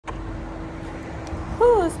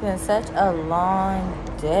Whew, it's been such a long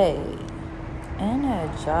day. And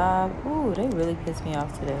that job, ooh, they really pissed me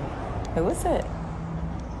off today. Hey, what's that?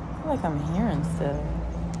 I feel like I'm hearing stuff.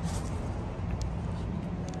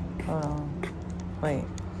 Hold on. Wait.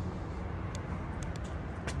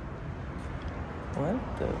 What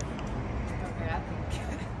the? Okay, I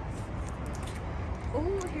think.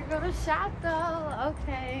 Ooh, here go the shot though.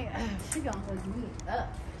 Okay. She gonna hook me up.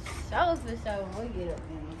 Show for show when we get up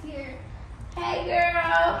in here. Hey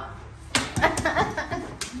girl.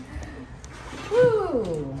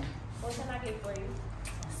 Woo. What can I get for you?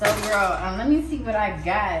 So girl, let me see what I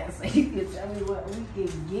got so you can tell me what we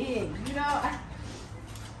can get. You know,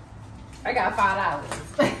 I got $5.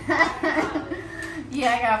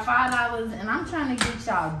 Yeah, I got $5 and I'm trying to get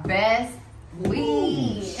y'all best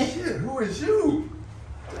weed. Shit, who is you?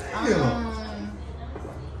 Damn.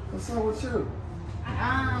 What's up with you?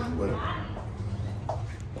 What?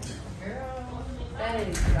 Girl, that is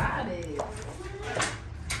exotic.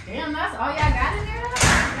 Damn, that's all y'all got in there though?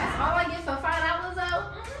 That's all I get for $5 though?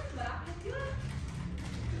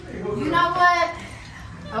 You know what?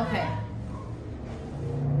 Okay.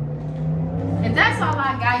 If that's all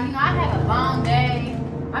I got, you know, I had a long day.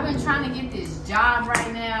 I've been trying to get this job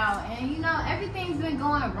right now, and you know, everything's been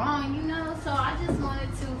going wrong, you know, so I just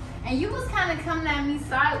wanted to, and you was kind of coming at me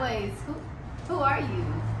sideways. Who are you?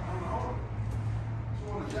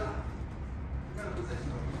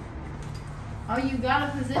 Oh, you got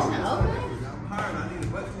a position open? I'm hiring. I need a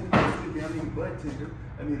butt tender. I need a butt tender.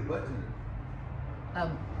 I need a butt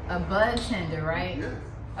tender. A bud tender, right? Yes.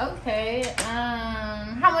 Okay.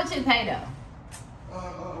 How much it pay though? We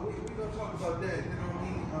gonna talk about that. You know what I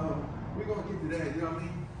mean? We gonna get to that. You know what I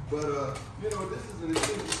mean? But you know, this is an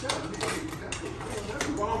expensive shot. That's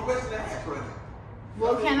the wrong question to ask right now.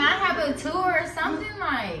 Well, can I have a tour or something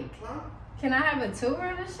like? Huh? Can I have a tour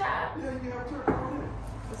of the shop? Yeah, you can have a turn. Come on in.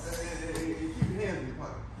 And keep your hands in your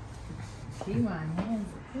pocket. Keep my hands.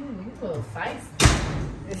 Ooh, you a little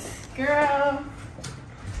feisty. Girl.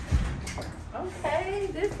 Okay,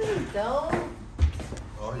 this is dope.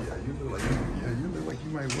 Oh yeah, you look like you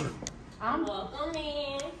might work. I'm Welcome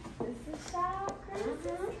in. This is shop.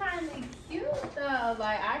 This is kind of cute though.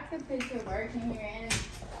 Like I could picture working here, and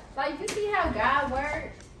like you see how God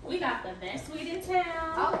works. We got the best weed in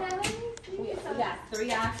town. Okay, let me see. We got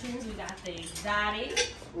 3 options. We got the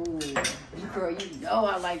exotic. Ooh, girl, you know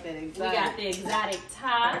I like that exotic. We got the exotic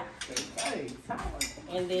top Exotic top.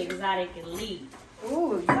 and the exotic elite.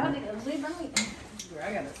 Ooh, exotic elite. Let me. Girl,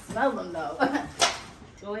 I gotta smell them though.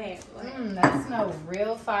 Go ahead. Go ahead. That smells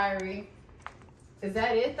real fiery. Is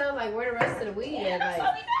that it though? Like where the rest of the weed Yeah, at? that's Like,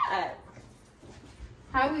 what we got.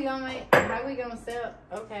 how we gonna sell?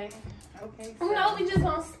 Okay. Okay. You know, we just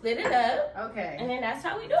gonna split it up, Okay. and then that's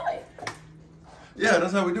how we do it. Yeah,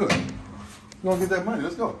 that's how we do it. You gonna get that money?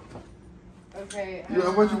 Let's go. Okay. Is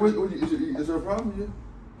there a problem? Yeah.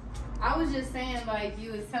 I was just saying, like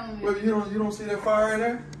you was telling me. Well, you don't see that fire in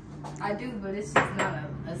there? I do, but it's just not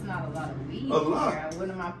a lot of weed. A lot. Here. What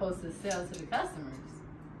am I supposed to sell to the customers?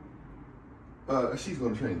 She's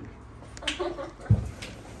gonna train you.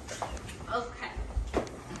 Okay.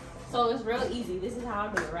 So it's real easy. This is how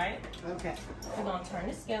I do it, right? Okay. We're gonna turn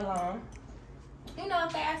the scale on. You know,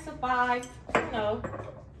 if they ask for 5, you know,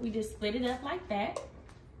 we just split it up like that.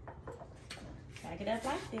 Back it up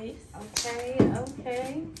like this. Okay.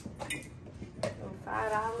 Okay. So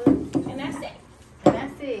 $5. And that's it. And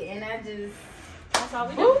that's it. And That's all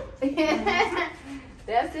we do.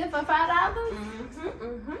 That's it for $5?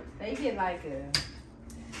 Mm-hmm. They get like a.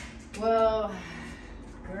 Well,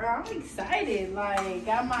 girl, I'm excited. Like,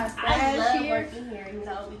 got my I stash love here. working here. You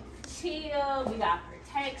know, we chill. We got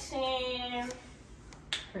protection.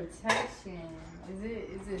 Protection.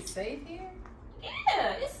 Is it safe here?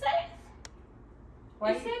 Yeah, it's safe.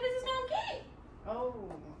 Why It's safe as it's gonna get. Oh.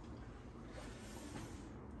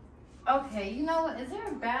 Okay, you know what? Is there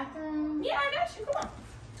a bathroom? Yeah, I got you. Come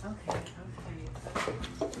on. Okay.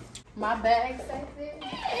 My bag safe there?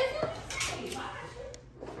 Yeah, it's safe.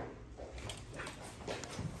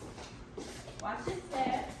 Watch this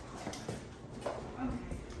step.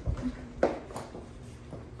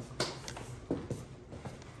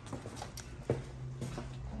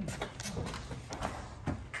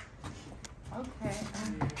 Okay.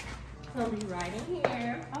 He'll be right in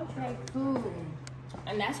here. Okay, cool.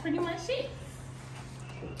 And that's pretty much it.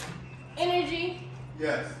 Energy.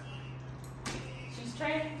 Yes. She's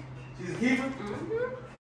trained. She's a keeper? Mm-hmm.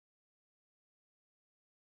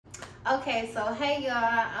 Okay, so hey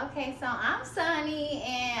y'all. Okay, so I'm Sunny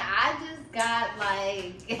and I just got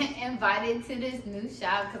like invited to this new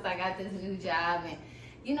shop because I got this new job, and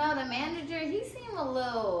you know the manager, he seemed a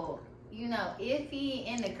little you know, iffy,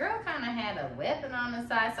 and the girl kind of had a weapon on the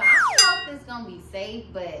side, so I don't know if it's gonna be safe,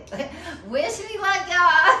 but wish me luck,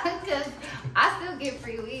 y'all, because I still get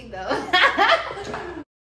free weed though.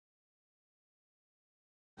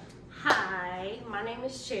 Hi, my name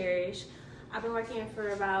is Cherish. I've been working here for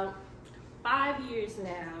about 5 years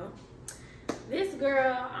now. This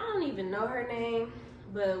girl, I don't even know her name,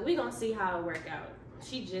 but we gonna see how it work out.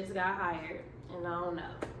 She just got hired, and I don't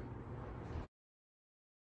know.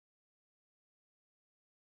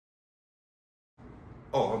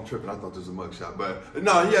 Oh, I'm tripping. I thought this was a mug shop. But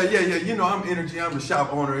no, yeah. You know, I'm Energy. I'm the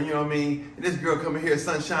shop owner. You know what I mean? And this girl coming here,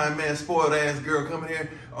 sunshine man, spoiled ass girl coming here,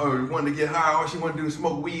 or wanted to get high, all she want to do is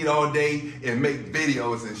smoke weed all day and make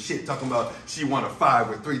videos and shit talking about she want a 5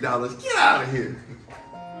 with $3. Get out of here.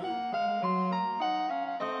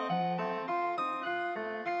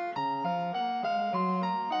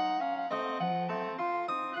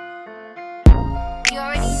 You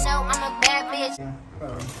already know I'm a bad bitch. All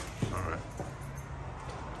right.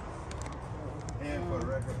 And for the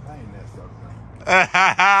record, I ain't nasty.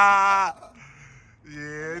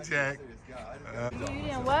 Yeah, Jack. You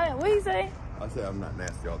didn't what? What you say? I said I'm not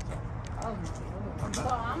nasty all the time. Oh my God. So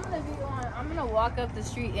I'm gonna walk up the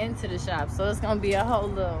street into the shop. So it's gonna be a whole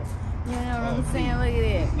little, you know what I'm saying? Look at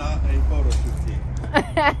It's not a photo shoot team.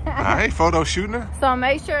 I ain't photo shooting her. So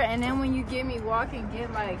make sure, and then when you get me walking,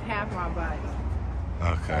 get like half my body.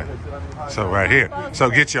 Okay. So right here. So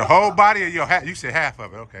get your whole body or your half. You said half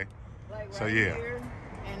of it. Okay. Like right So, yeah. here,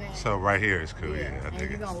 and then, So right here is cool. Yeah, I and dig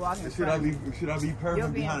you're it. gonna walk in Should I front. be perfect You'll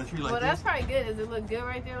be behind a tree like well, this? that's probably good. Does it look good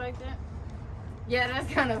right there like that? Yeah,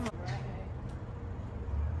 that's kind of.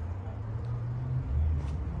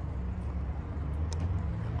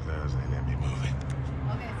 Clouds ain't let me move it.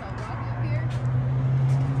 Okay, so walk up here.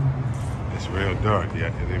 It's real dark.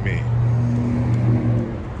 Yeah, is it me?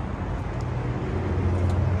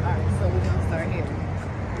 All right, so we're gonna start here.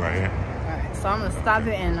 Right here. All right, so I'm gonna stop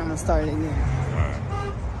it and I'm gonna start it again. All right.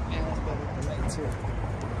 And let's go with the right too.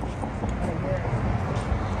 Right here.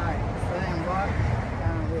 All right, so then walk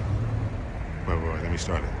down with me. Wait, let me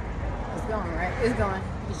start it. It's going, right? It's going.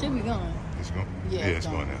 It should be going. It's going. Yeah, It's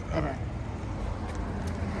going now. All Okay. right.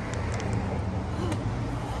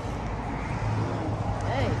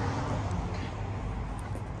 Hey.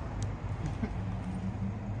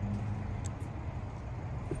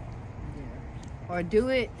 Or do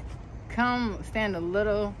it. Come stand a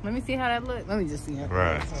little. Let me see how that looks. Let me just see how.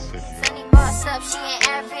 Right. Sunny boss up, she ain't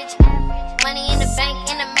average. Money in the bank,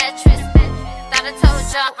 in the mattress. Thought I told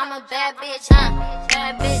y'all I'm a bad bitch,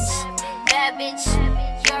 bad bitch, bad bitch.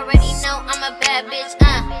 You already know I'm a bad bitch,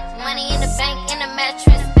 money in the bank, in the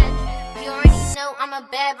mattress. You already know I'm a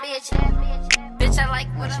bad bitch. Bitch, I like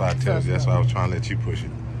what That's why I tell you. That's why I was trying to let you push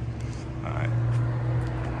it. All right.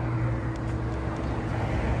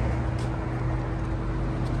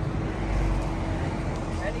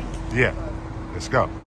 Ready? Yeah. Let's go.